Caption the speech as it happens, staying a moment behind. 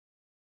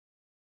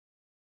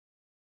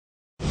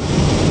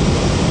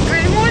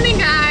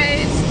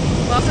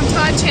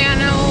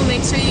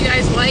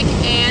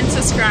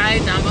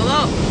subscribe down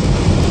below.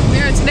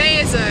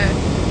 Today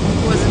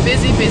was a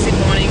busy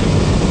morning.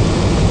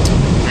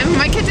 I mean,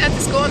 my kids at the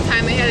school on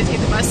time. They had to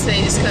take the bus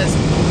today just because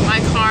my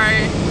car,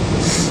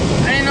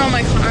 I didn't know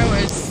my car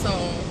was so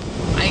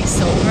ice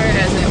over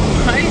as it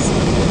was,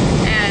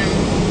 and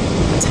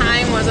the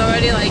time was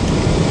already like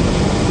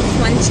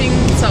flinching,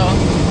 so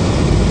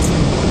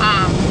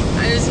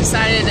I just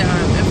decided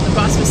if the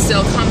bus was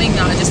still coming,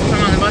 just put them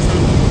on the bus. And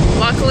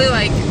luckily,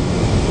 like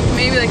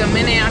maybe like a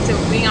minute after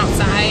being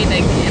outside,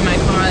 like in my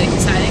car, like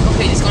deciding,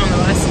 okay, just go on the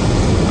bus.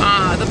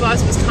 The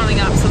bus was coming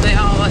up, so they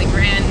all like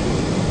ran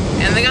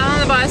and they got on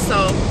the bus,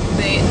 so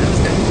that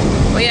was good.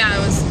 But yeah,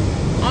 it was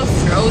all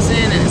frozen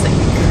and it's like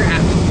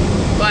crap.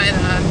 But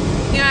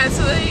yeah,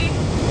 so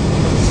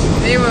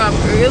they were up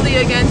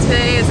early again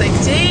today. It's like,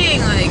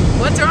 dang, like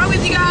what's wrong with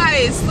you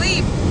guys?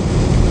 Sleep.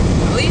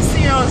 At least,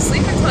 you know,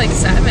 sleep until like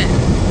 7.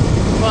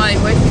 Well,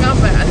 like waking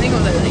up at, I think it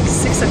was at like 6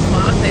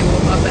 o'clock they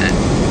woke up at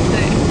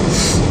today.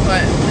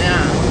 But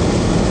yeah.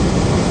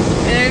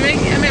 And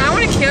I mean, I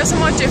wouldn't care so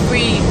much if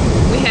we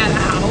had a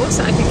house.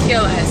 I could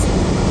care less.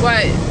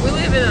 But we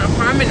live in an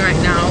apartment right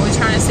now. We're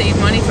trying to save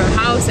money for a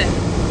house, and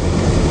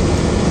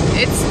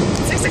it's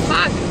 6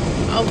 o'clock.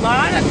 A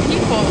lot of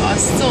people are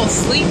still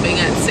sleeping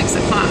at 6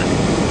 o'clock.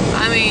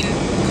 I mean,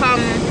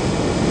 come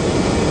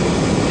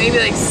maybe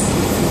like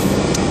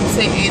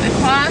say 8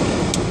 o'clock,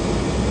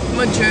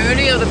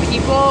 majority of the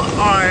people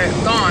are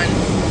gone.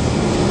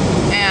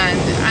 And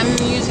I'm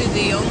usually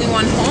the only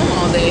one home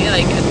all day,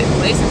 like at the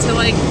place until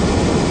like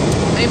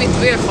maybe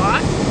 3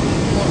 o'clock.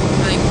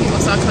 Like people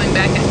start coming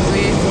back at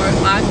 3 or 4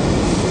 o'clock.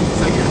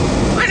 So yeah.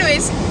 Well,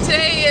 anyways,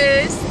 today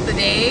is the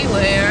day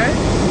where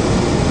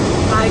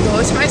I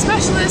go to my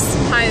specialist,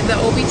 the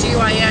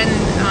OBGYN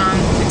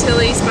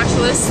fertility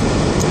specialist.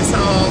 So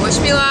wish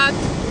me luck.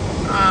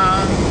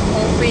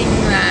 Hoping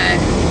that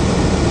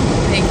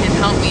they can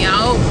help me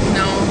out. You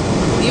know,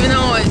 even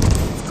though it's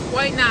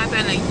quite not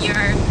been a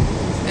year.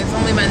 It's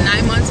only been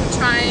 9 months of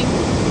trying.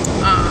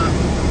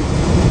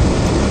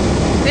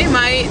 They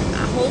might,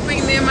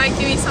 hoping they might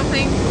give me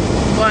something,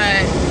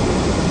 but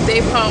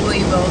they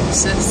probably will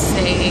just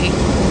say,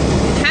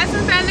 it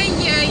hasn't been a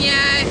year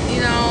yet,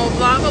 you know,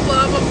 blah, blah,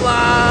 blah, blah,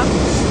 blah.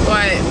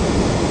 But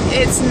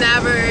it's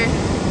never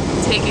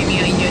taken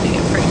me a year to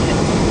get pregnant.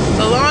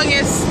 The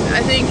longest,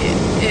 I think,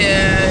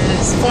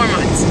 is 4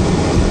 months.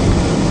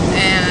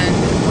 And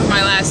with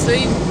my last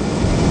 3,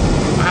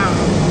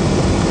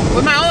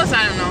 with my oldest,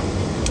 I don't know,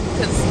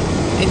 because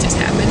it just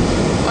happened.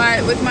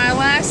 But with my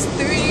last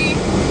 3,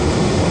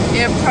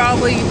 it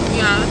probably,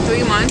 you know,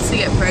 3 months to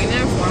get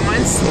pregnant, 4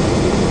 months of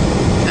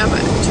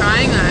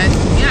trying.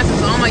 Yeah, because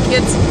all my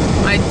kids,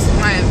 my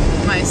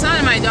son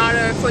and my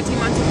daughter are 14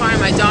 months apart, and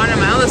my daughter and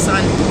my other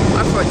son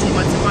are 14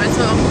 months apart,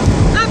 so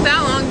not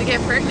that long to get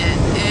pregnant.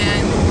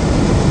 And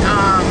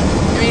I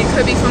mean, it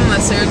could be from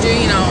the surgery,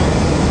 you know,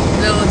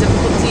 little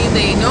difficulty.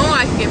 They know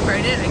I can get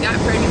pregnant. I got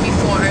pregnant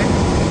before.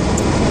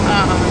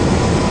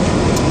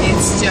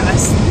 It's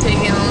just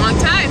taking a long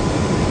time.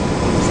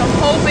 So I'm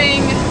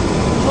hoping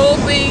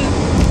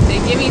they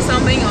give me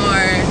something, or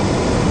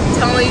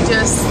tell me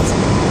just,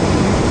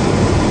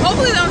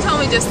 hopefully they don't tell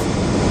me just,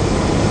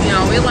 you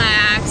know,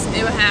 relax,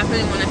 it will happen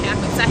when it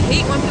happens. I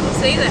hate when people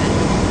say that.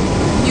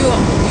 You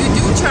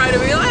do try to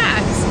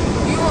relax.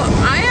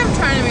 I am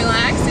trying to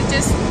relax. It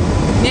just,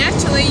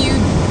 naturally you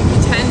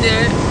tend to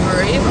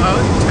worry about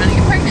trying to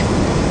get pregnant.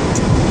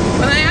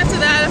 But then after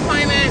that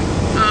appointment,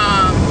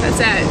 that's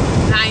at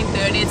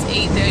 9:30, it's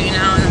 8:30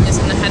 now, and I'm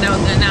just gonna head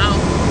out there now.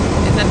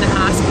 It's at the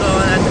hospital,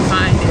 and I have to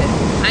find it.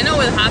 I know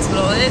where the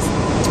hospital is,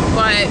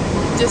 but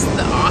just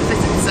the office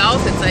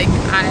itself, it's like,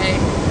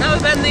 I've never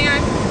been there,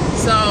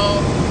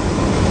 so,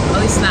 at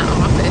least not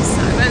office.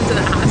 I've been to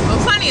the hospital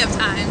plenty of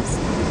times,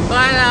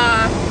 but,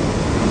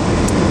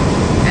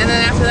 and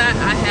then after that,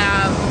 I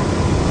have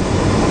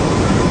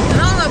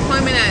another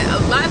appointment at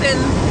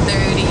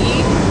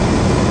 11:30, I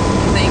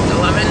think,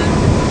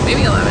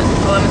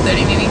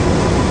 11:30 maybe,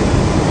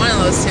 one of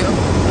those two.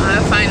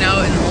 I'll find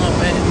out in a little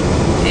bit.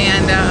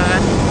 And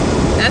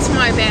that's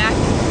my back.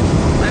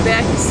 My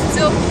back is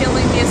still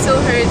killing me. It still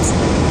hurts.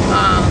 I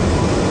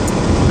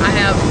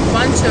have a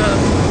bunch of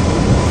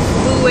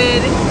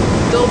fluid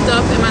built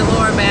up in my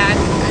lower back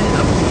and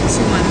up to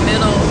my a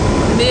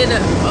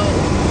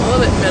little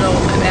bit middle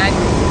of my back,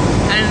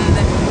 and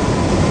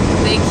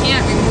they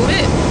can't remove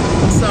it,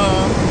 so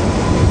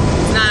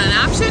it's not an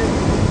option.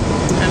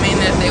 I mean,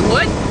 if they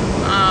would,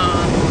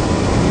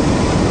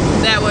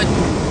 that would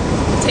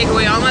take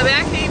away all my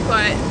back pain,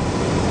 but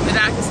the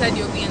doctor said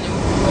you'll be in a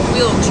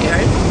wheelchair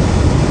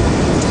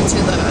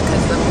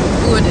because the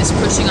fluid is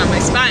pushing on my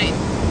spine,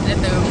 and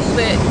if they remove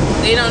it,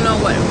 they don't know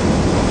what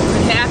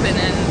could happen,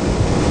 and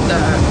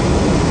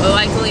the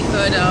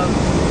likelihood of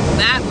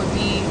that would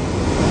be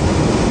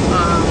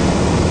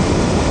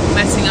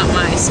messing up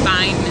my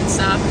spine and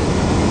stuff.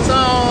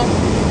 So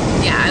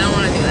yeah, I don't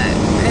want to do that.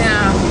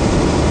 Yeah.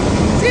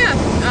 So yeah,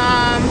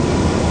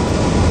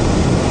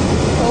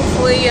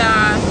 hopefully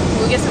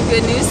we'll get some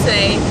good news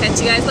today.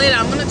 Catch you guys later.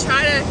 I'm gonna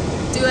try to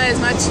do as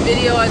much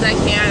video as I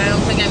can. I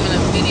don't think I'm gonna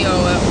video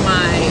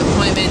my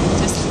appointment.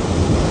 Just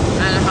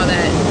I don't know how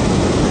that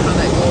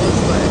goes,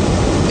 but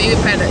maybe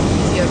if I had a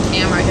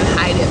camera I can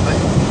hide it. But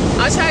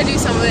I'll try to do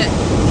some of it.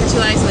 Catch you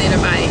guys later.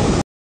 Bye.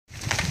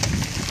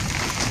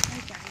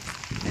 Hey guys,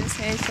 I just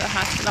made it to the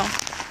hospital.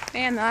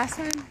 Man, the last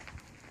time.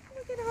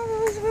 Look at all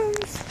those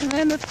rooms. I'm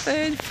on the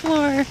 3rd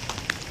floor.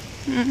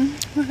 I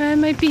had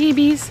my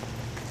babies.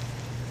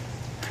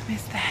 I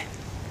miss that.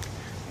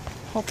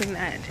 Hoping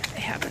that it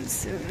happens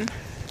soon.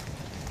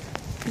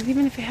 Because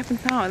even if it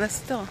happens now, that's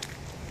still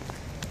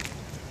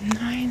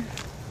 9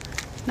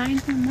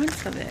 more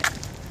months of it.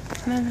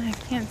 And then I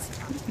can't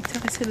sleep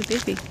until I see the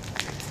baby.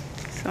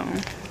 So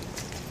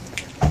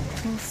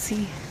we'll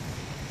see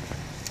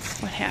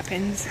what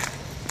happens.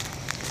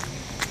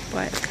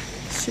 But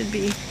it should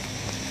be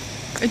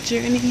a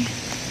journey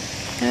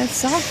in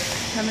itself.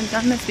 I haven't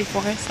done this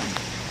before, so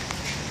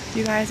if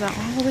you guys are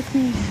all with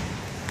me,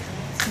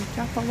 so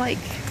drop a like.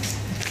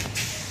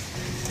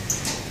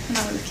 When I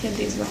was a kid,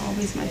 these were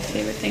always my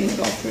favorite thing to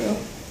go through.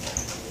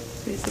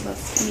 These are the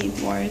speed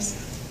wars.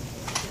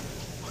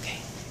 Okay.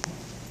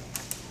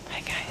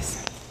 Bye, guys.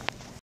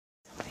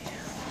 Oh,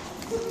 yeah.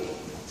 I'm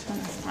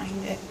trying to find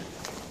it.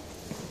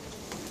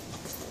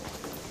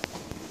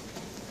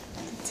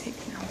 Take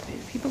an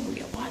elevator. People will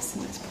get lost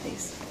in this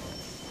place.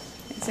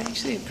 It's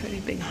actually a pretty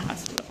big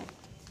hospital.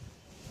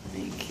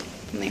 Like,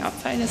 from the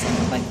outside, it doesn't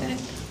look like that.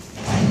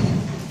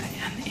 But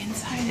on the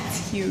inside,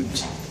 it's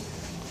huge.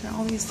 And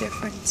all these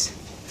different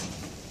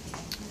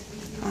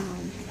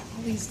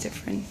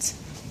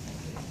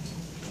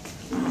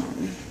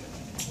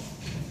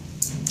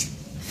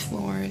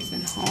floors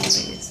and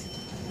hallways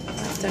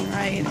left and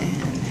right, and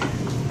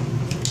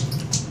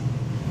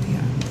we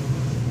are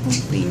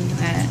hoping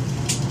that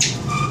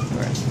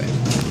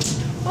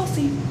we'll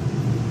see.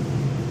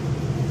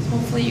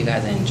 Hopefully you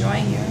guys are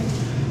enjoying your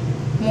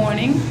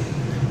morning.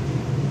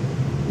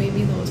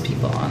 Maybe those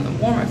people on the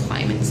warmer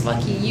climates,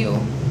 lucky you.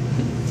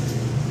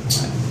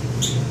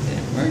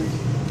 Didn't work.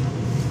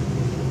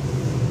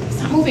 It's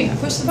not moving. I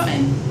pushed the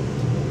button.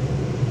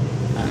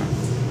 I don't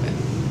know.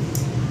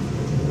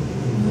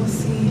 We'll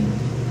see.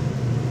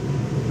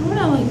 I want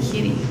a little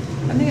kitty.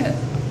 I think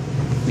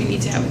we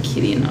need to have a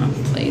kitty in our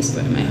place,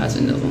 but my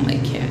husband doesn't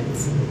like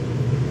cats.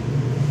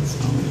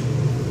 So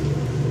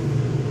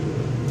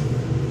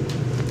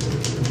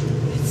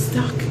it's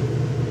stuck.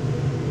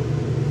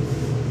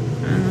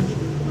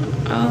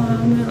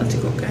 I'm gonna let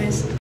it go,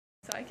 guys.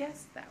 So I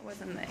guess that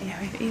wasn't the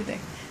area either.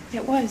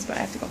 It was, but I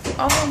have to go through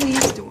all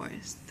these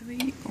doors.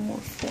 3 or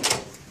 4.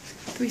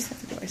 3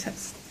 sets of doors.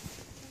 That's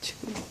 2,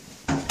 3 or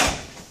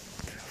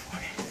 4.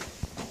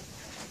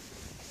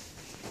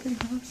 Pretty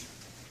close.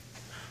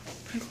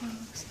 Pretty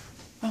close.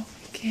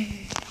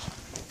 Okay.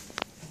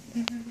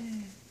 There it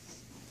is.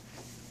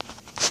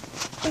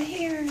 Right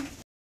here.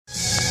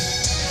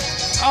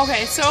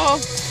 Okay, so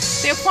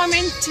the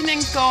appointment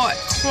didn't go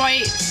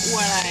quite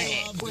what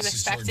I was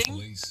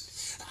expecting.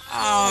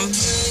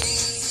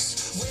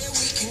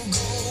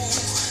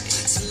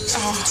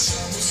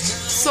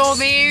 So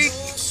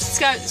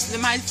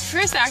my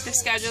first doctor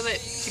scheduled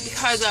it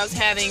because I was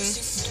having,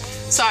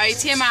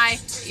 TMI,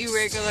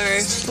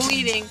 irregular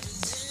bleeding.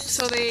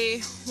 So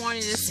they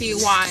wanted to see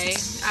why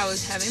I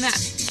was having that.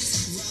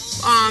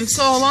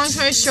 So long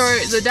story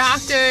short, the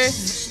doctor,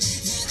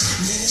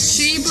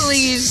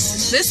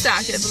 this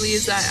doctor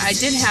believes that I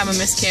did have a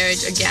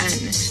miscarriage again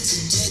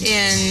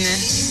in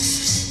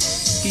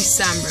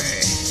December,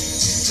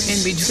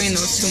 in between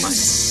those 2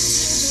 months.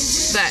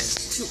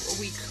 A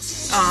week,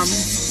 on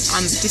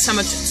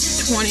December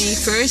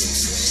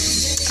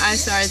 21st, I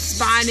started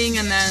spotting,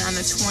 and then on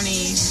the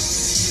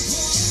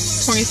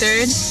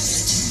 23rd,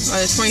 or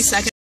the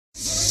 22nd,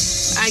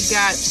 I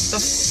got the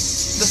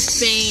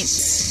faint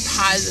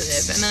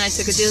positive, and then I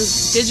took a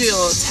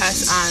digital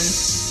test on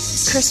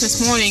Christmas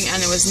morning,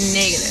 and it was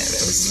negative.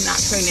 It was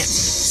not pregnant.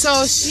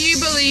 So she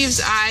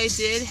believes I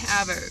did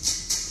have a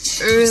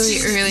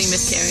early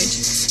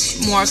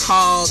miscarriage, more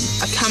called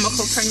a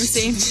chemical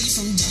pregnancy.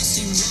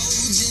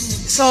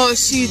 So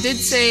she did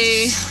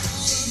say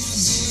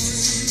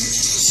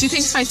she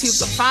thinks my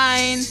tubes are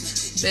fine,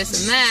 this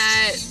and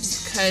that,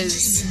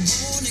 because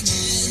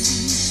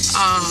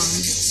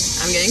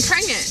I'm getting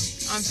pregnant.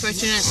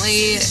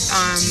 Unfortunately,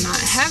 I'm not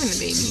having the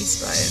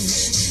babies, but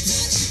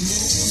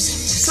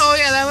so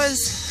yeah, that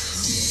was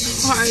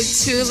hard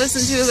to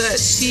listen to, that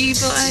she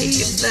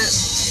believed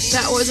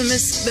that was a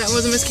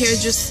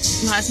miscarriage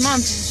just last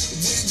month,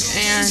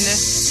 and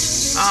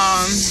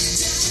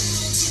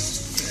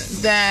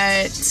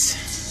that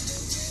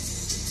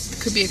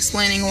could be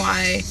explaining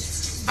why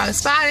I was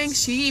spotting.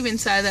 She even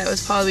said that it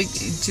was probably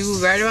due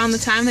right around the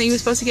time that you were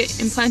supposed to get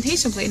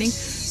implantation bleeding.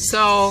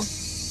 So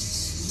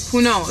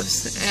who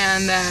knows?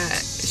 And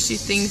she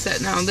thinks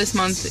that now this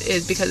month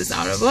is because it's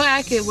out of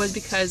whack. It was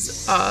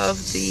because of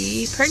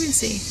the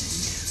pregnancy.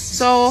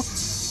 So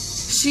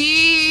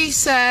she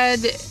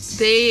said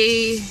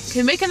they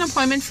can make an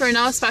appointment for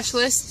another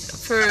specialist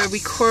for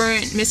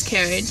recurrent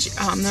miscarriage.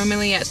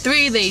 Normally at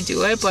 3 they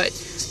do it, but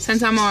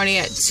since I'm already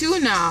at 2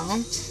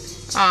 now,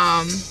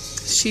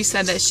 she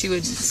said that she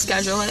would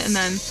schedule it, and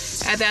then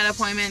at that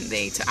appointment,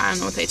 I don't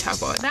know what they talk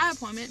about at that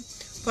appointment,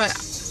 but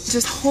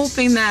just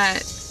hoping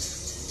that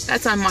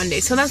that's on Monday.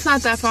 So that's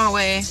not that far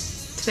away.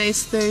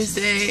 Today's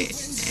Thursday,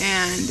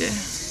 and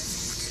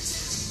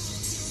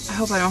I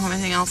hope I don't have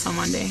anything else on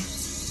Monday.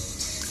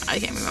 I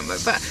can't remember,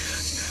 but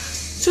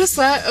just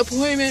that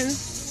appointment.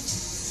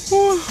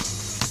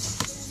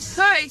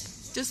 Sorry,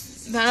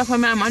 just that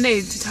appointment on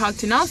Monday to talk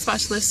to another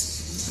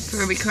specialist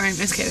for recurrent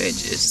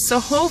miscarriages. So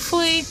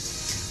hopefully,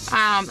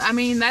 I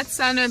mean, that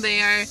center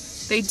there,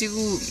 they do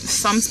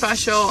some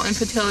special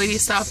infertility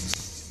stuff.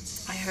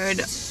 I heard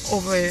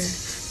over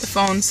the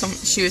phone,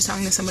 she was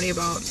talking to somebody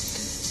about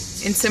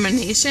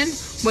insemination,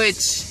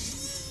 which,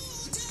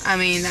 I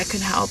mean, that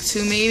could help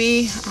too,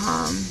 maybe.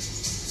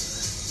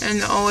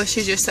 And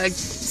she just said,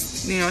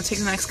 you know, take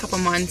the next couple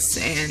months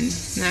and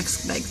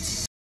next, like,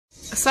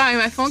 sorry,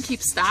 my phone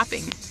keeps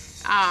stopping,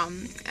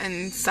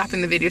 and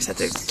stopping the video, so I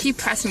have to keep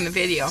pressing the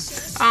video.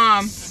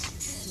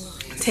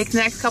 Take the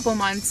next couple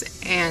months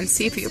and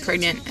see if you get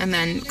pregnant, and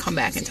then come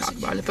back and talk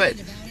about it. But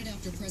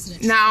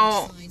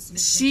now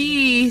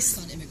she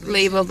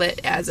labeled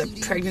it as a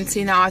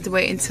pregnancy. Now I have to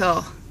wait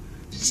until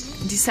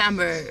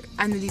December,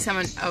 end of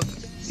December of,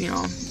 you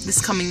know,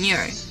 this coming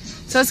year.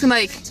 So it's gonna,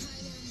 like,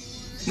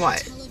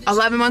 what,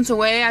 11 months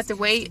away? I have to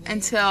wait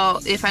until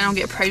if I don't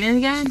get pregnant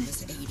again,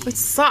 which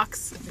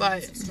sucks.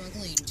 But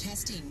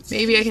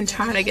maybe I can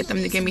try to get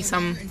them to give me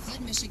some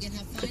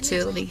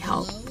fertility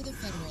help.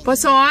 But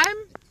so I'm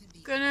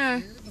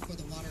gonna,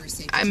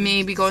 I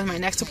maybe go to my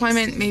next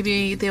appointment.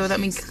 Maybe they will let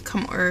me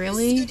come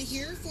early.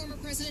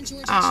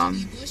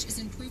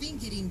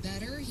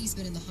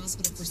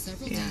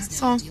 Yeah,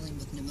 so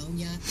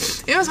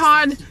it was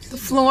hard. The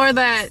floor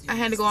that I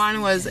had to go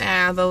on was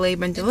the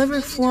labor and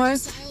delivery floor,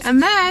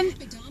 and then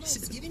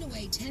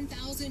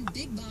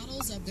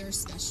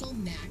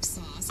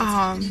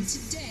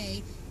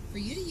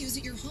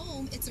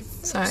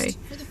sorry.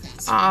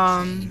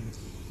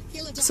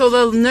 So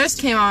the nurse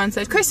came on and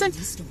said, "Kristen,"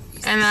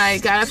 and I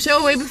got up.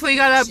 So way before you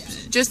got up,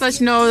 just let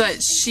you know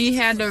that she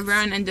had to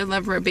run and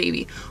deliver a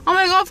baby. I'm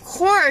like, of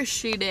course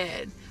she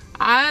did.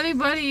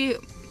 Everybody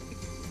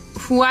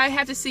who I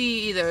have to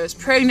see either is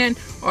pregnant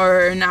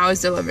or now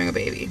is delivering a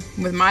baby.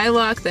 With my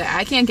luck that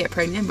I can't get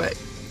pregnant, but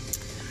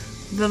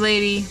the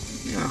lady,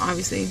 you know,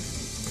 obviously,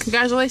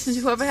 congratulations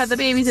to whoever had the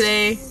baby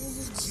today.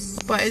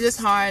 But it's just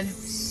hard.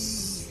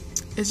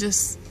 It's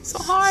just so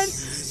hard.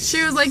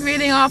 She was like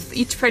reading off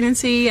each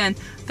pregnancy, and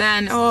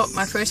then, oh,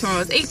 my first one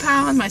was 8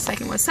 pounds, my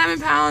second was 7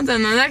 pounds,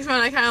 and the next one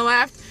I kind of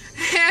laughed,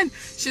 and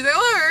she's like, a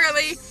little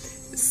early,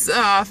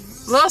 a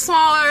little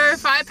smaller,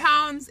 5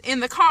 pounds in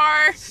the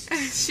car.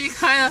 She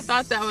kind of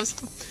thought that was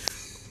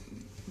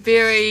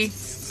very,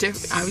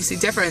 obviously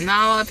different.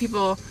 Not a lot of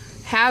people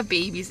have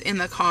babies in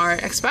the car,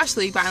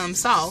 especially by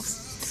themselves.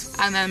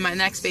 And then my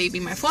next baby,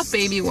 my fourth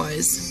baby,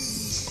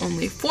 was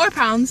only 4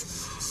 pounds,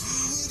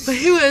 but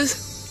he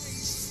was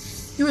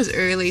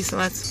early, so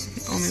that's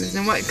the only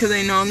reason. What? Because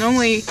I know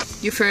normally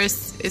your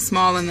first is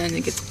small, and then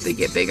they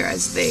get bigger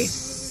as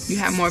you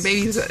have more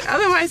babies. But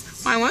otherwise,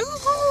 mine was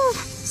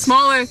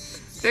smaller,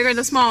 bigger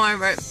to smaller.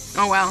 But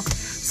oh well.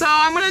 So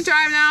I'm gonna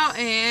drive now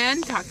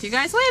and talk to you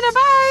guys later.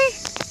 Bye.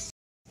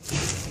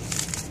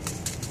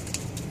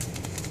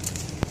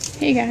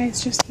 Hey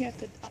guys, just here at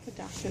the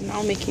doctor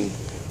now, making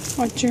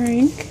a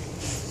drink.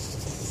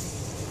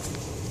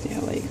 Yeah,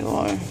 like a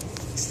little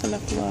set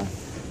up a little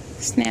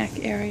snack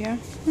area.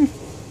 But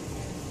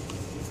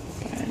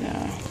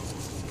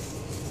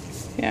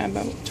yeah,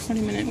 about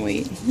 20-minute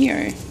wait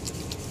here,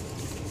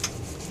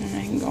 and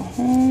I can go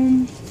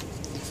home.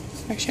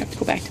 Actually, I have to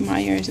go back to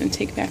Myers and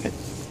take back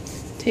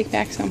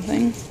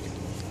something,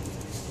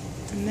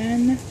 and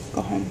then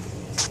go home.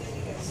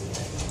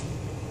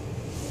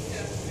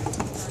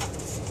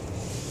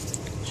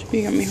 Should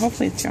be yummy.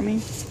 Hopefully it's yummy.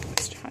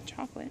 It's hot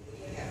chocolate.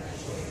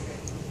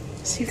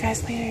 See you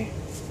guys later.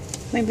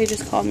 Maybe they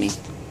just called me.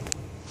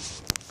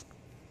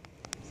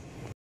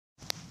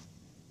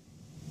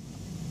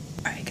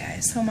 Alright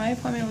guys, so my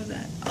appointment was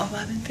at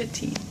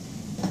 11:15.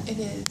 It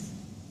is,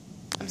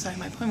 I'm sorry,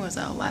 my appointment was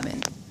at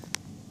 11.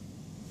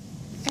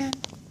 And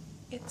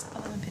it's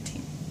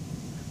 11:15.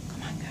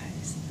 Come on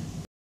guys.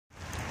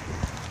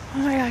 Oh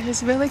my gosh,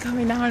 it's really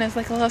coming down. It's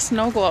like a little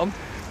snow globe.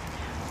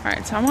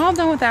 Alright, so I'm all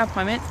done with that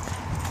appointment.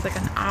 It's like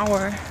an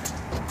hour,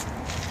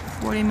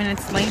 40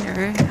 minutes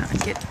later. I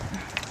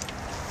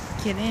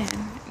get in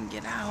and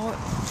get out.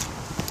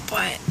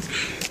 But,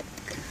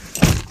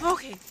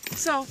 okay,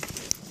 so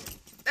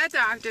that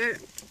doctor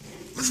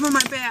was for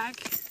my back,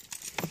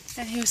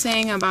 and he was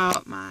saying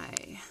about my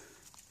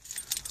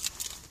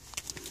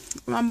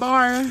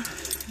lumbar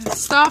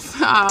stuff.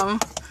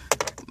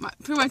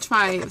 Pretty much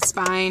my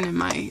spine and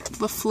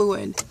the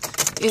fluid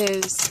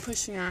is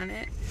pushing on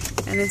it,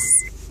 and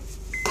it's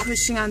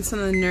pushing on some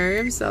of the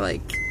nerves that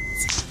like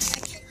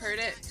hurt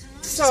it.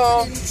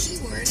 So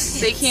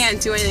they can't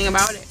do anything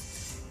about it.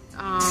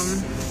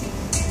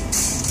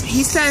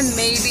 He said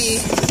maybe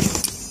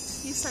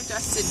he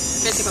suggested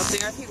physical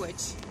therapy,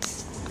 which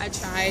I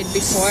tried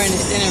before and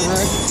it didn't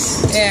work.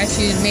 They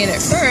actually made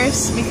it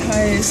first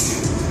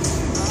because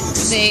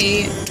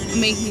they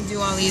make me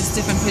do all these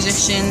different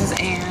positions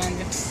and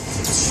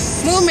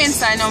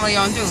movements that I normally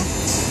don't do.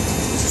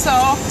 So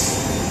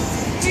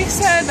he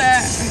said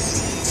that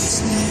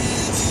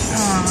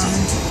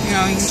you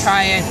know, you can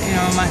try it, you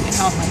know, it might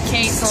help my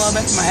case a little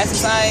bit for my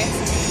SSI,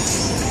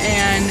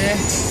 and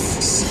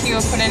he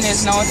will put in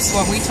his notes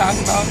what we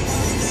talked about.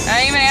 And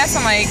I even asked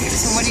him, like,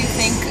 so what do you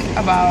think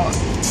about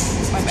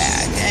my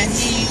back? And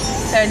he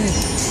said,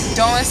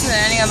 don't listen to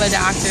any other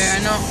doctor. I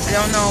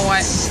don't know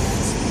what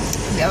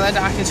the other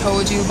doctor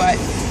told you, but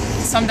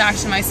some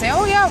doctors might say,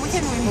 oh yeah, we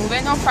can remove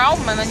it, no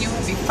problem, and then you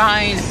will be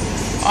fine,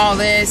 all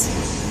this.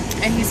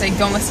 And he's like,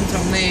 don't listen to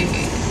them,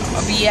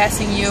 they'll be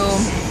BSing you,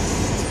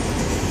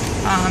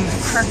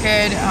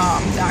 crooked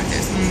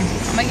doctors. And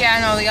I'm like,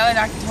 yeah, no, the other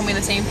doctor told me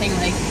the same thing,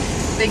 like,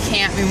 they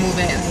can't remove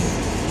it.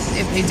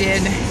 Like, if they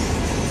did,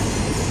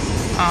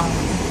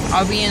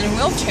 I'll be in a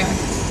wheelchair.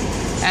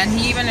 And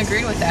he even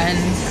agreed with that. And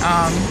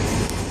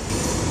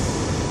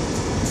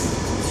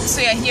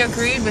so yeah, he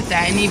agreed with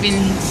that. And even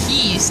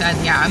he said,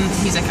 yeah,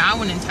 he's like, I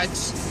wouldn't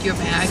touch your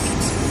back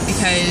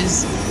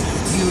because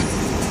you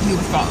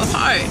would fall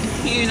apart.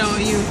 You know,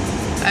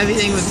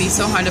 everything would be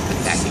so hard to put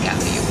back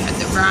together. You had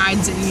the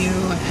rods in you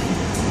and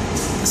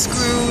the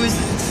screws.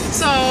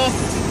 So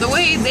the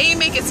way they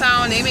make it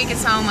sound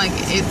like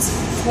it's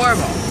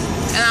horrible.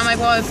 And I'm like,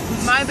 well, if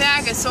my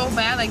back is so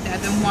bad like that,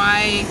 then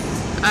why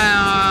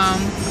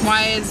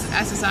is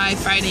SSI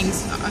fighting,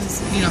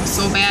 you know,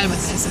 so bad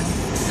with this and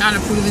not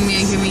approving me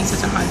and giving me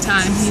such a hard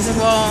time? He's like,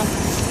 well,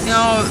 you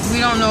know,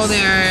 we don't know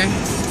their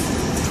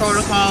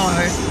protocol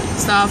or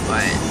stuff,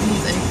 but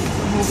he's like,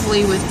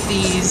 hopefully with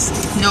these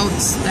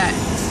notes that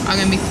are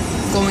gonna be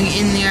going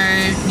in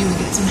there, you will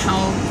get some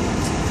help.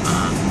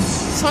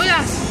 So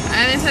yeah,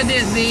 and they said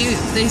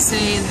they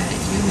say that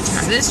you can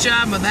try this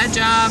job or that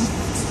job,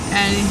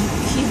 and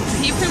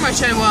he pretty much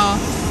said, well,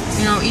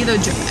 you know, either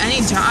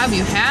any job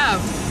you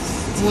have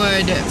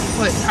would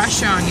put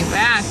pressure on your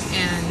back,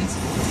 and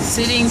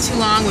sitting too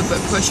long would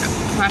put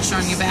pressure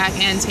on your back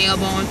and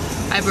tailbone.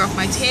 I broke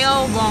my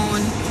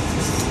tailbone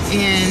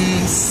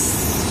in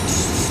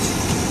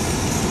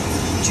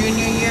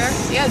junior year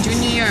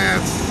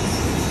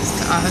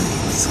of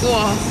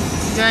school.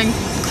 During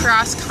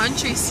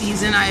cross-country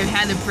season, I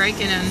had to break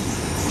it, and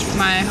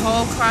my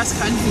whole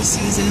cross-country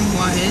season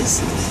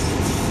was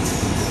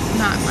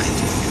not my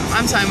junior,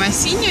 I'm sorry, my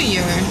senior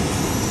year.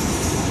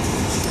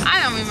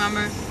 I don't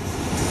remember.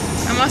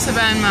 It must have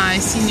been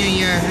my senior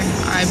year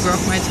I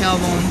broke my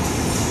tailbone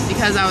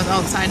because I was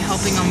outside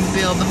helping them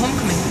build the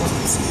homecoming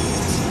floats.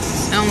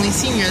 And only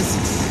seniors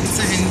and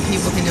certain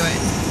people can do it.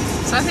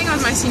 So I think it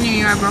was my senior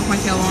year I broke my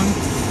tailbone.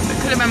 But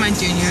it could have been my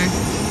junior.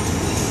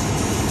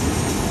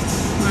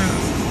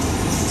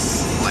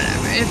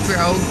 Whatever. It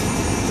broke.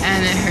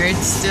 And it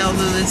hurts still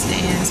to this day.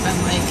 And it's been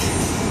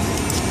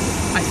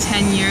like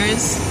 10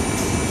 years.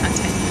 Not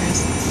 10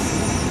 years.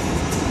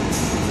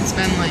 It's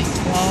been like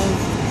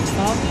 12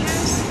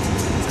 years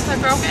since I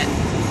broke it.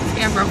 I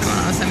think I broke it when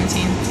I was 17.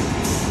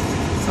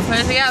 So put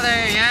it together.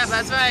 Yeah,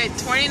 that's right.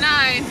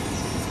 29.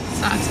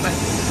 Sucks, but.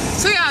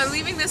 So yeah,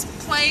 leaving this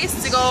place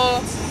to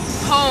go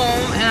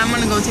home, and I'm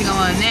gonna go take a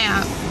little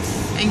nap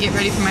and get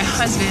ready for my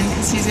husband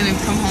because he's gonna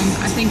come home,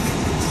 I think,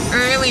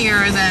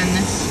 earlier than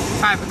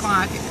 5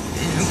 o'clock,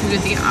 and I'm gonna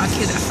get our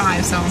kids at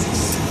 5. So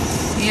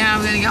yeah,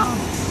 I'm gonna go.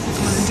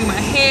 I'm gonna do my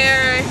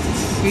hair,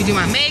 redo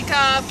my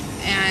makeup,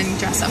 and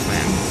dress up for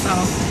him. So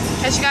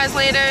catch you guys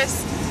later.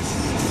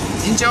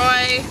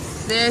 Enjoy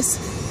this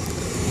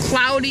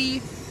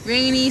cloudy,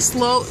 rainy,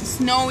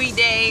 snowy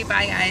day.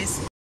 Bye,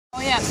 guys. Oh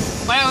yeah,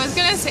 what I was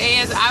gonna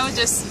say is I was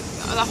just,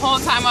 the whole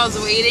time I was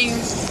waiting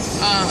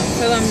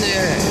for the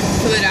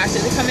doctor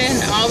to come in,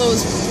 all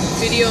those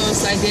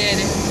videos I did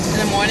in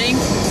the morning,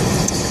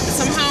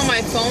 somehow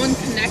my phone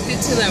connected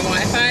to the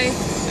Wi-Fi.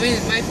 I mean,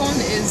 my phone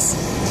is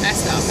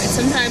messed up. It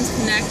sometimes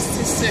connects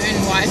to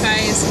certain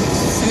Wi-Fis.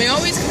 I mean, it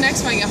always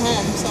connects when I get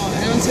home, so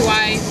I don't see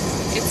why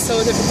it's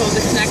so difficult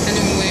to connect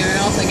anywhere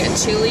else. Like at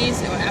Chili's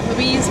or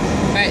Applebee's,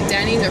 or at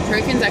Denny's or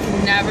Perkins, I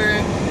can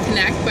never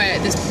connect, but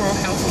at this Pro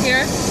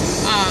Healthcare,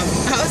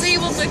 I was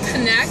able to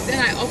connect,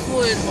 and I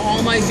uploaded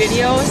all my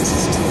videos,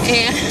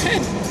 and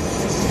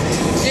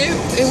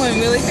it went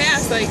really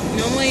fast. Like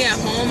normally at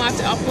home I have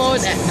to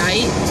upload at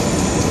night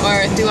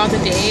or throughout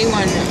the day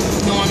when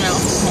no one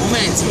else is home,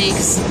 and it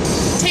takes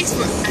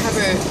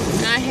forever.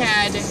 And I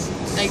had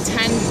like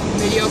 10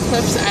 video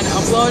clips I had to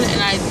upload, and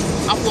I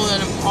uploaded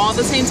them all at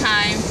the same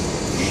time.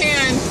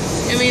 And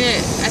I mean,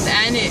 at the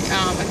end,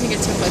 I think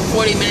it took like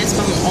 40 minutes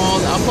from all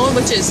the upload,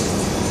 which is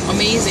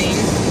amazing.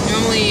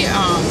 Normally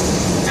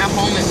at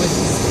home it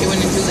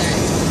wouldn't do that,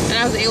 and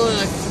I was able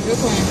to group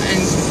them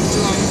and do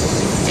them,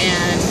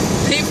 and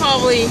they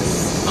probably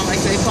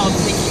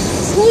thinking,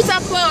 who's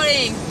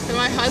uploading? And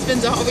my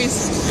husband,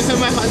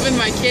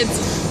 my kids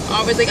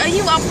always like, are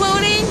you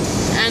uploading?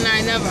 And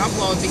I never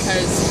upload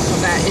because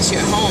of that issue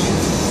at home,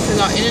 because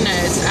our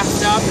internet is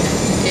effed up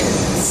and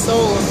it's so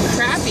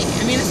crappy.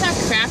 I mean, it's not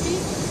crappy,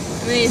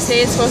 I mean, they say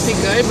it's supposed to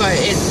be good, but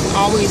it's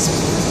always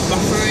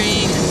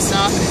buffering and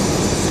stuff.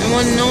 And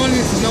when no one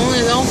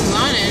else is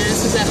on it,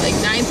 this is at like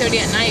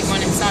 9:30 at night when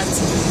it starts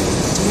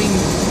doing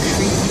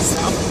creepy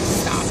stuff,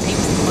 stopping,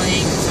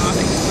 playing,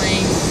 stopping,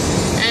 playing.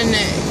 And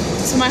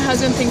so my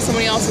husband thinks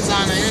somebody else is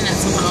on the internet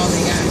somehow.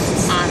 They got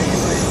on it,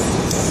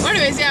 but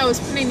anyways, yeah, it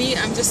was pretty neat.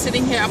 I'm just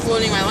sitting here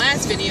uploading my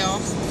last video,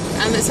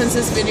 and since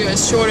this video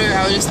is shorter,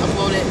 I will just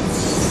upload it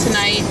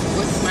tonight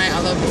with my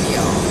other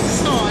video.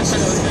 So I thought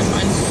it was kind of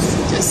fun.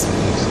 Just,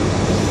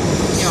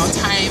 you know,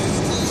 time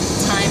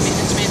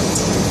management.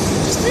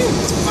 Just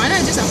why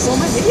not just upload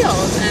my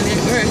videos, and it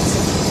works.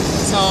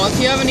 So if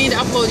you ever need to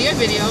upload your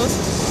videos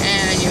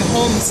and your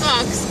home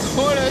sucks,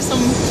 go to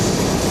some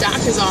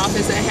doctor's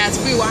office that has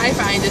free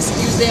Wi-Fi and just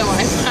use their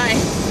Wi-Fi.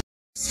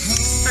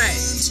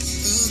 Alright,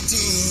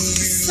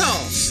 so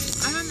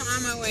I'm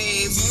on my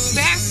way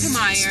back to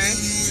Meyer.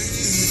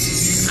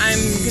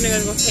 I'm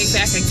gonna go take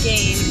back a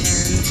game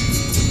and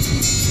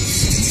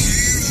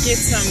get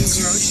some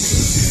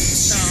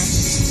groceries. So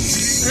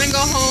I'm gonna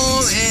go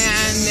home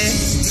and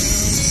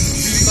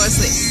go to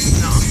sleep.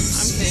 No,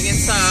 I'm kidding.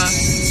 It's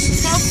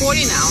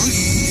 12:40 now,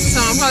 so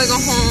I'll probably go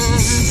home,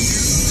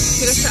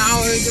 take a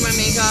shower, do my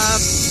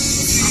makeup,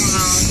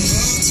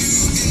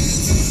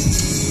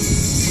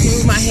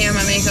 do my hair,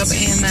 my makeup,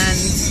 and then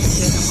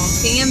get all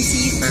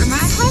fancy for my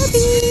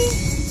hubby.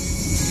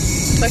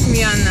 So I can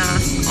be on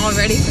all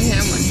ready for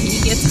him when he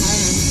gets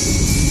home.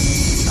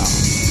 So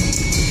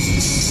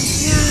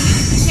yeah,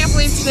 I can't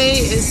believe today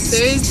is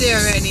Thursday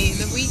already.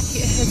 The week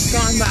has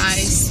gone by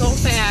so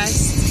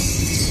fast.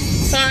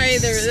 Sorry,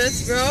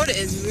 this road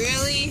is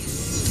really,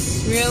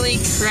 really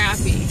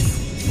crappy.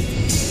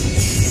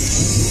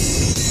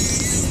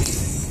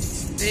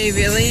 They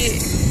really,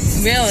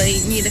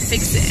 really need to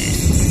fix it.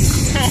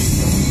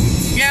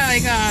 Yeah,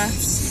 like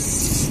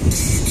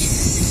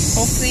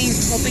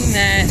hoping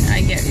that I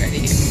get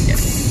ready, get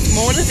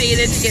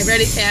motivated to get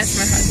ready fast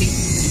for my hubby.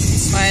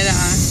 But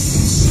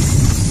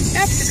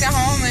yeah, just got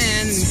home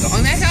and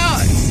going back out.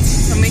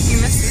 So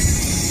making this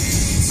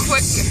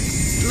quick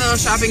little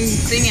shopping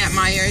thing at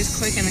Myers,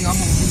 quick, and then go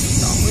home.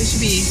 So we should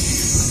be.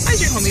 I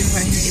should home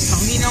before he gets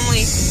home. He's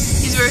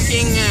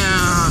working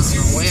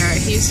where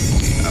he's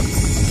a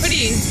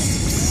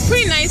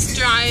pretty nice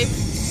drive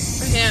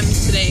for him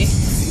today.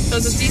 So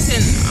it's a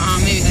decent,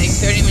 maybe like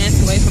 30 minutes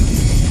away from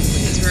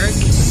his work.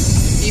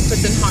 He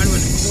puts in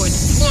hardwood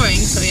flooring,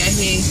 so yeah,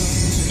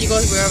 he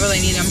goes wherever they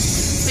need him.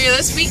 So yeah,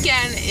 this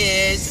weekend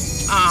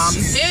is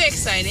very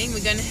exciting.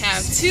 We're gonna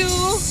have two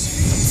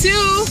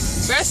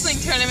wrestling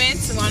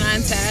tournaments, one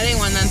on Saturday,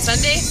 one on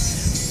Sunday.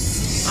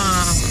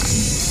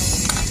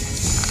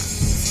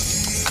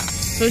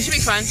 So it should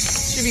be fun. It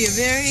should be a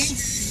very,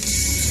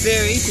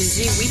 very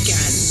busy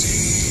weekend.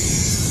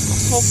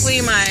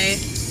 Hopefully my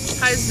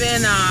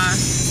husband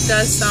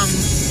does some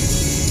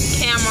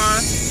camera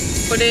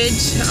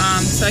footage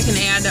so I can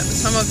add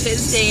some of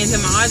his day into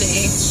my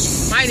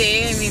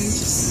day. I mean,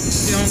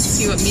 just you don't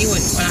see what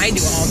I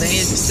do all day.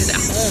 I just sit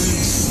at home,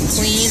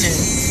 clean, and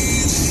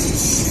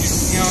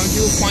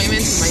do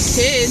appointments with my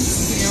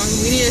kids.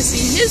 We need to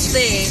see his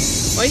day,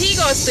 what he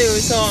goes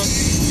through. So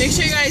make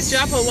sure you guys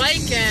drop a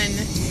like and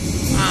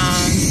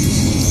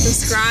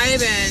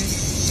subscribe, and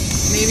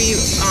maybe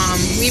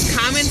leave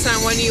comments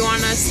on what do you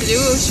want us to do.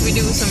 Should we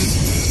do some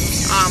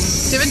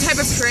different type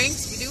of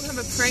pranks? We do have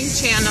a prank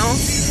channel.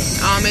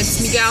 It's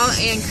Miguel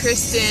and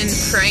Kristen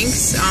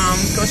Pranks.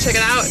 Go check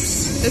it out.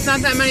 There's not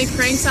that many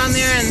pranks on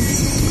there, and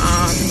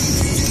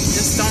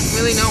just don't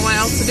really know what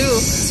else to do.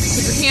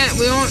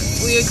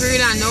 We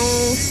agreed on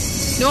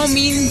no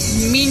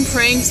mean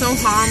pranks, no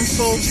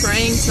harmful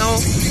pranks, no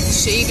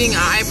shaving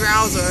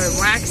eyebrows or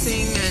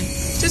waxing, and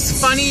just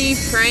funny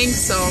pranks.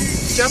 So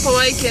drop a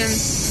like and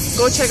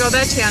go check out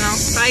that channel.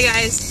 Bye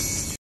guys.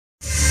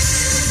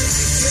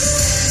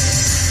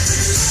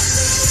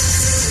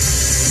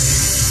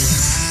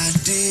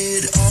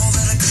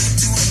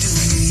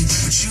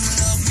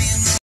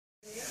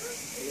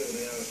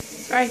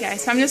 Alright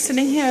guys, so I'm just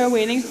sitting here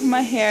waiting for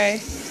my hair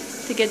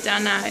to get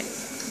done. I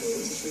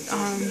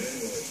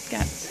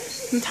got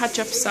some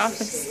touch-up stuff.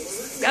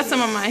 It's got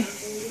some on my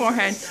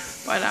forehead,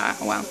 but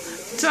well.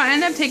 So I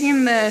ended up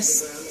taking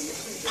this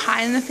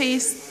pie in the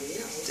face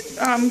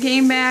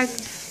game bag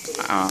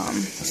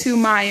to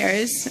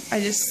Myers. I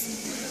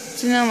just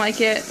didn't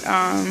like it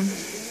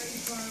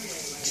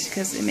just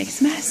because it makes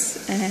mess,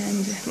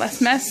 and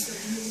less mess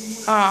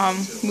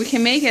we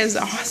can make is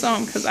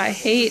awesome, because I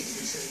hate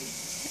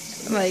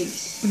like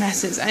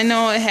messes. I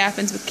know it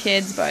happens with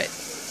kids, but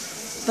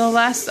the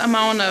less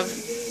amount of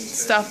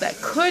stuff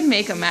that could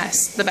make a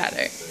mess, the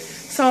better.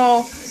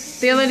 So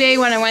the other day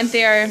when I went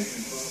there,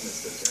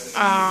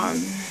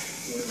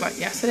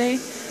 yesterday,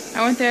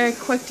 I went there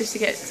quick just to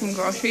get some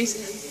groceries.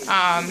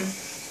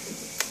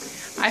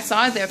 I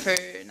saw it there for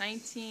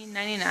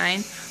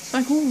 $19.99. So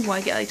I'm like, ooh,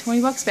 I get like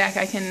 20 bucks back.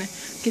 I can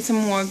get some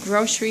more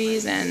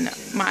groceries and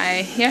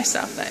my hair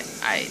stuff that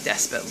I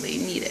desperately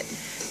needed.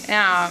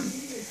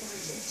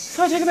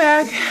 So I took it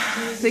back.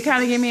 They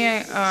kind of gave me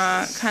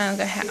a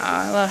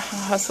little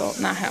hustle,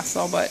 not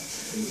hustle, but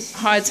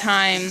hard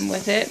time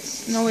with it.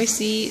 No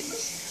receipt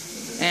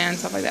and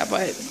stuff like that.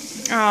 But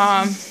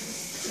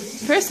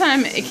first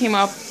time it came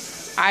up,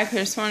 I could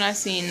have sworn I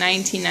seen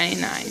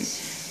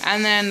 $19.99,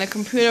 and then the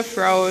computer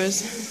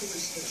froze.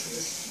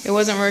 It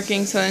wasn't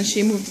working, so then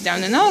she moved it down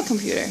to another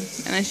computer,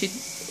 and then she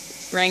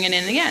rang it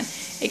in again.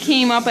 It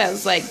came up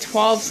as like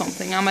 12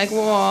 something. I'm like,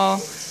 well,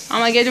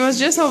 it was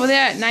just over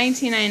there at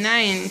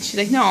 $19.99. She's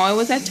like, no, it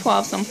was at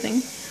 12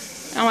 something.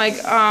 I'm like,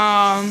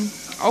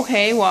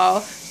 okay,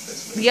 well,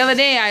 the other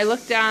day I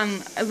looked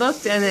and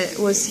it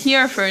was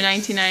here for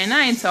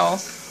 $19.99, so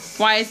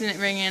why isn't it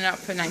ringing up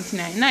for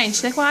 $19.99?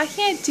 She's like, well, I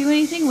can't do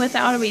anything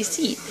without a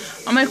receipt.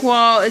 I'm like,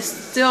 well, it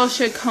still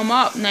should come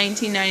up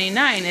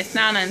 $19.99. It's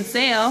not on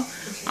sale.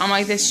 I'm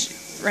like, this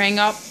rang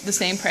up the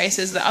same price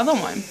as the other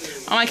one.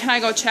 I'm like, can I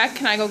go check?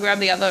 Can I go grab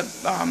the other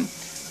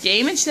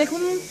game? And she's like,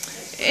 well,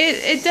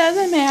 it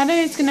doesn't matter.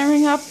 It's going to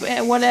ring up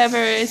at whatever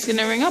it's going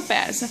to ring up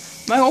as.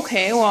 I'm like,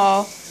 okay,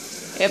 well,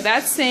 if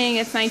that's saying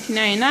it's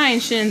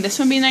 $19.99, shouldn't this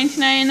one be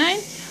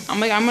 $19.99? I'm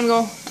like, I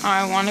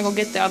want to go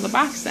get the other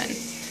box then.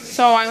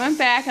 So I went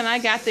back and I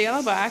got the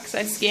other box.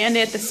 I scanned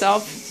it at the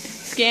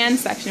self-scan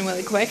section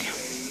really quick.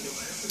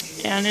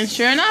 And then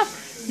sure enough,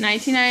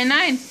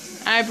 $19.99.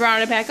 I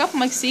brought it back up. I'm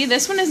like, see,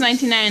 this one is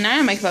 $19.99.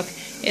 I'm like, look,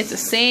 it's the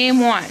same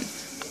one.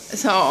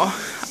 So,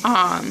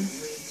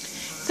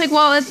 it's like,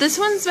 well, if this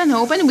one's been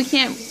open, we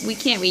can't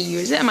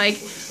reuse it. I'm like,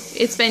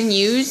 it's been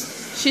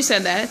used. She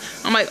said that.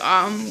 I'm like,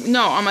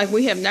 no. I'm like,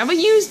 we have never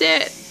used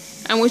it,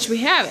 and which we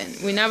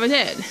haven't. We never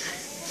did.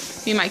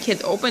 Me and my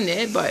kids opened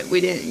it, but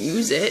we didn't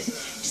use it.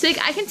 She's like,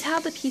 I can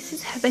tell the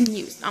pieces have been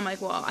used. I'm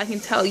like, well, I can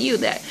tell you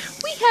that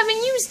we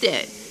haven't used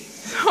it.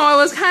 So it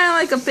was kind of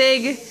like a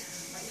big,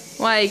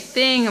 like,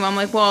 thing. And I'm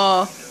like,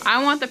 well,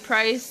 I want the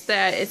price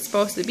that it's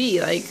supposed to be.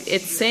 Like,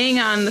 it's saying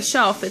on the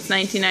shelf it's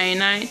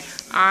 $19.99.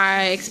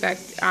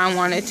 I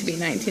want it to be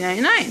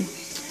 $19.99.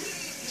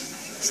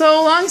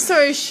 So long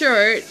story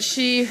short,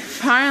 she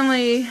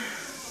finally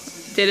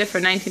did it for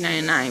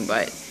 $19.99,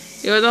 but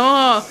it was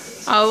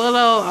a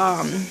little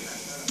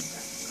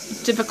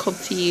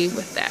difficulty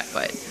with that,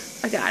 but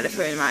I got it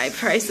for my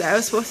price that I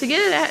was supposed to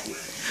get it at.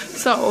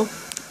 So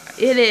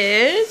it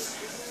is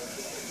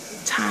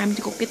time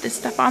to go get this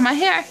stuff on my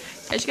hair.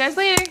 Catch you guys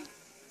later.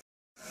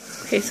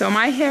 Okay, so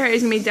my hair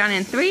is gonna be done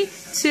in 3,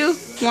 2,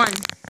 1.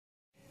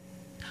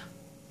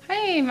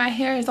 Hey, my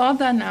hair is all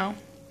done now.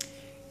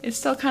 It's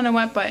still kind of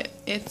wet, but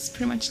it's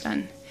pretty much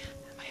done.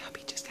 My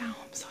hubby just got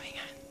home, so hang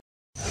on.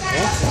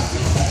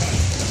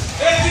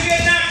 If you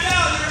get knocked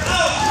out, you're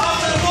out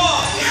off the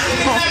wall. If you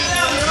get knocked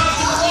out, you're off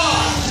the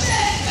wall.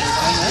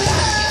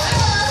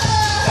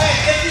 Hey,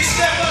 if you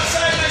step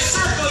outside my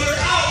circle, you're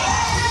out.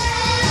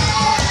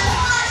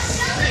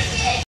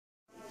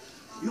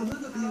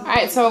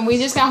 Alright, so we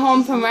just got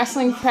home from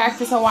wrestling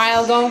practice a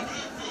while ago.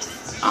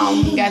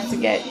 We got to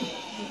get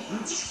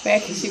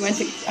back. She went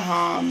to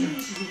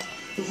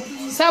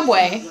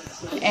Subway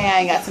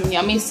and got some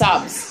yummy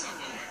subs.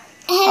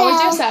 How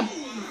was your sub?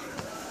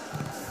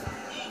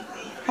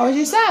 How was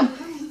your sub?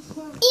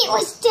 It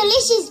was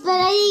delicious, but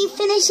I didn't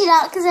finish it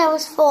out because I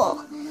was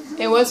full.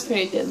 It was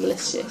pretty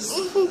delicious.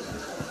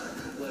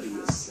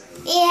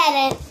 It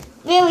had a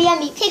really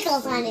yummy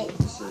pickles on it.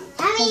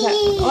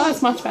 Oh,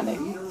 that's much better.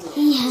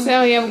 Yeah.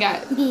 So yeah, we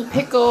got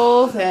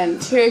pickles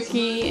and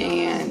turkey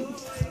and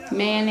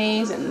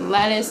mayonnaise and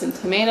lettuce and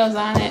tomatoes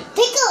on it.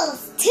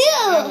 Pickles too.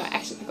 Oh,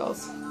 actually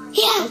pickles.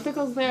 Yeah. Those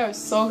pickles there are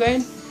so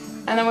good.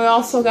 And then we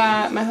also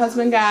got, my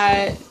husband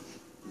got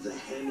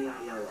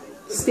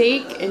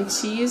steak and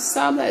cheese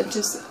sub that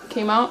just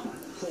came out.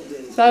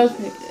 So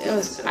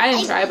I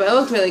didn't try it, but it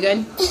looked really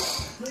good.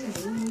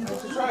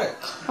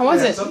 How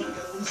was it?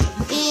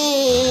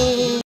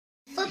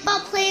 Football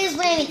players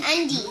wearing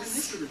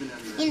undies.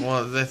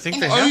 Well, I think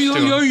they have to.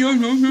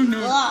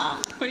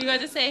 What do you got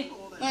to say?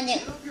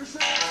 Nothing.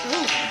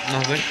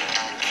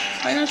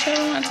 Why don't you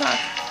ever want to talk?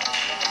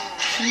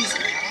 Jesus.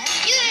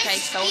 Okay,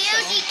 so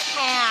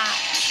cat.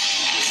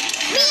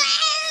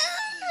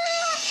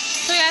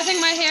 So yeah, I think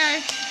my hair,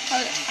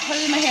 how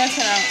did my hair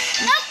turn out?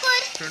 Not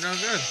good. Turned out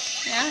good.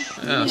 Yeah?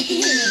 Yeah.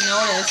 You didn't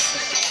notice.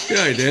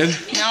 Yeah, I did.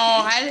 No,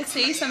 I had to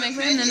say something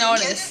for him to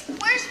notice.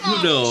 Where's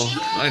Mom? No,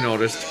 I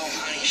noticed.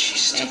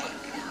 Okay.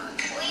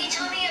 Will you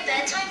tell me a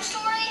bedtime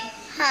story?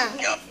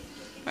 Huh.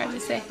 What did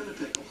it say?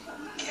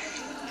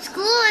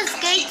 School was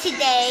great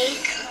today.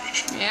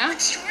 Yeah?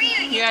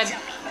 You had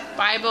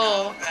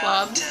Bible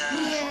club.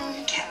 Yeah.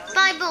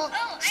 Bible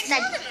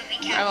study.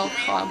 Bible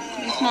club.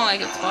 It's more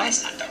like a club.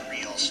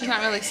 It's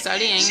not really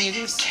studying, you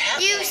just...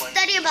 You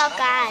study about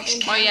God.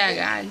 Oh yeah,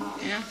 God.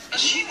 Yeah.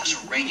 She was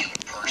a regular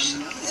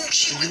person.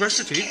 Did you brush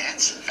your teeth?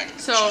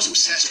 So,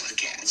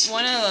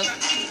 one of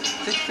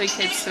the 3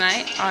 kids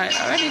tonight are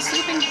already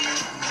sleeping.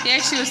 He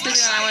actually was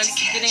sleeping when I was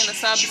getting the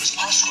subs. He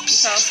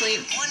fell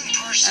asleep.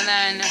 And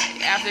then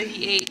after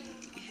he ate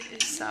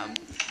his sub,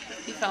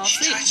 he fell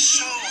asleep.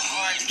 So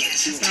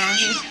he's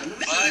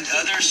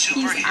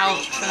out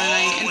for the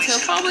night until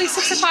probably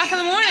 6 o'clock in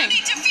the morning.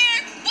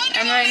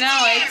 And right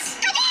now it's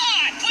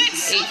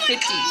 8:50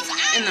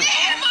 in the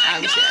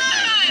obviously at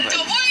night. But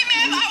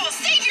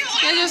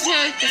I'm just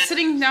here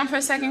sitting down for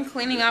a second,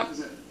 cleaning up.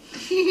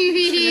 Finished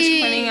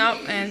cleaning up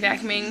and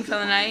vacuuming for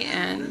the night,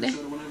 and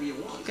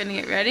gonna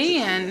get ready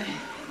and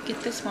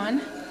get this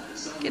one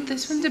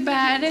to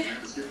bed.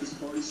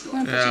 I'm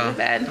gonna put you to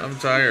bed. I'm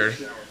tired.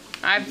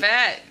 I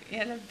bet. You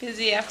had a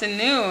busy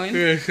afternoon.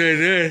 Yes, I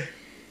did.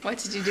 What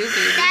did you do,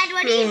 baby? Dad,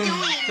 what are you doing?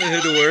 I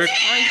had to work.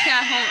 Oh, you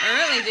got home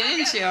early,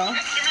 didn't you? Give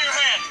me your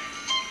hand.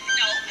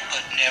 No,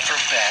 but never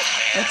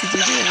Batman. What did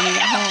you do when you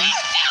got home?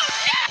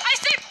 I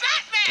say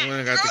Batman. I went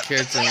and got the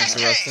kids and went to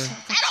wrestling.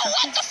 I don't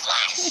want the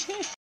Flash.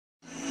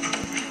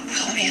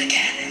 Call me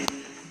again.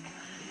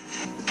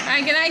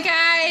 Alright, good night,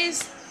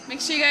 guys. Make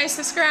sure you guys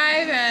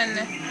subscribe, and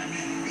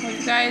hope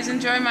you guys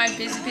enjoy my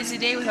busy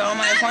day with all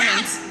my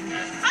appointments.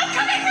 I'm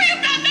coming for you,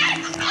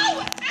 Batman.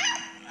 Oh.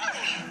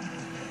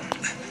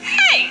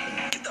 Hey,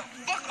 get the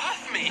fuck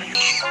off me.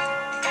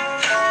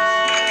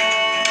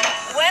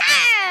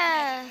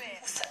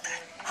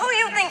 Who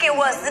you think it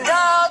was, the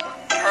dog?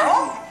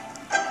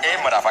 Hey,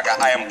 motherfucker,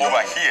 I am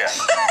over here.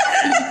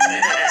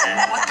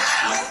 What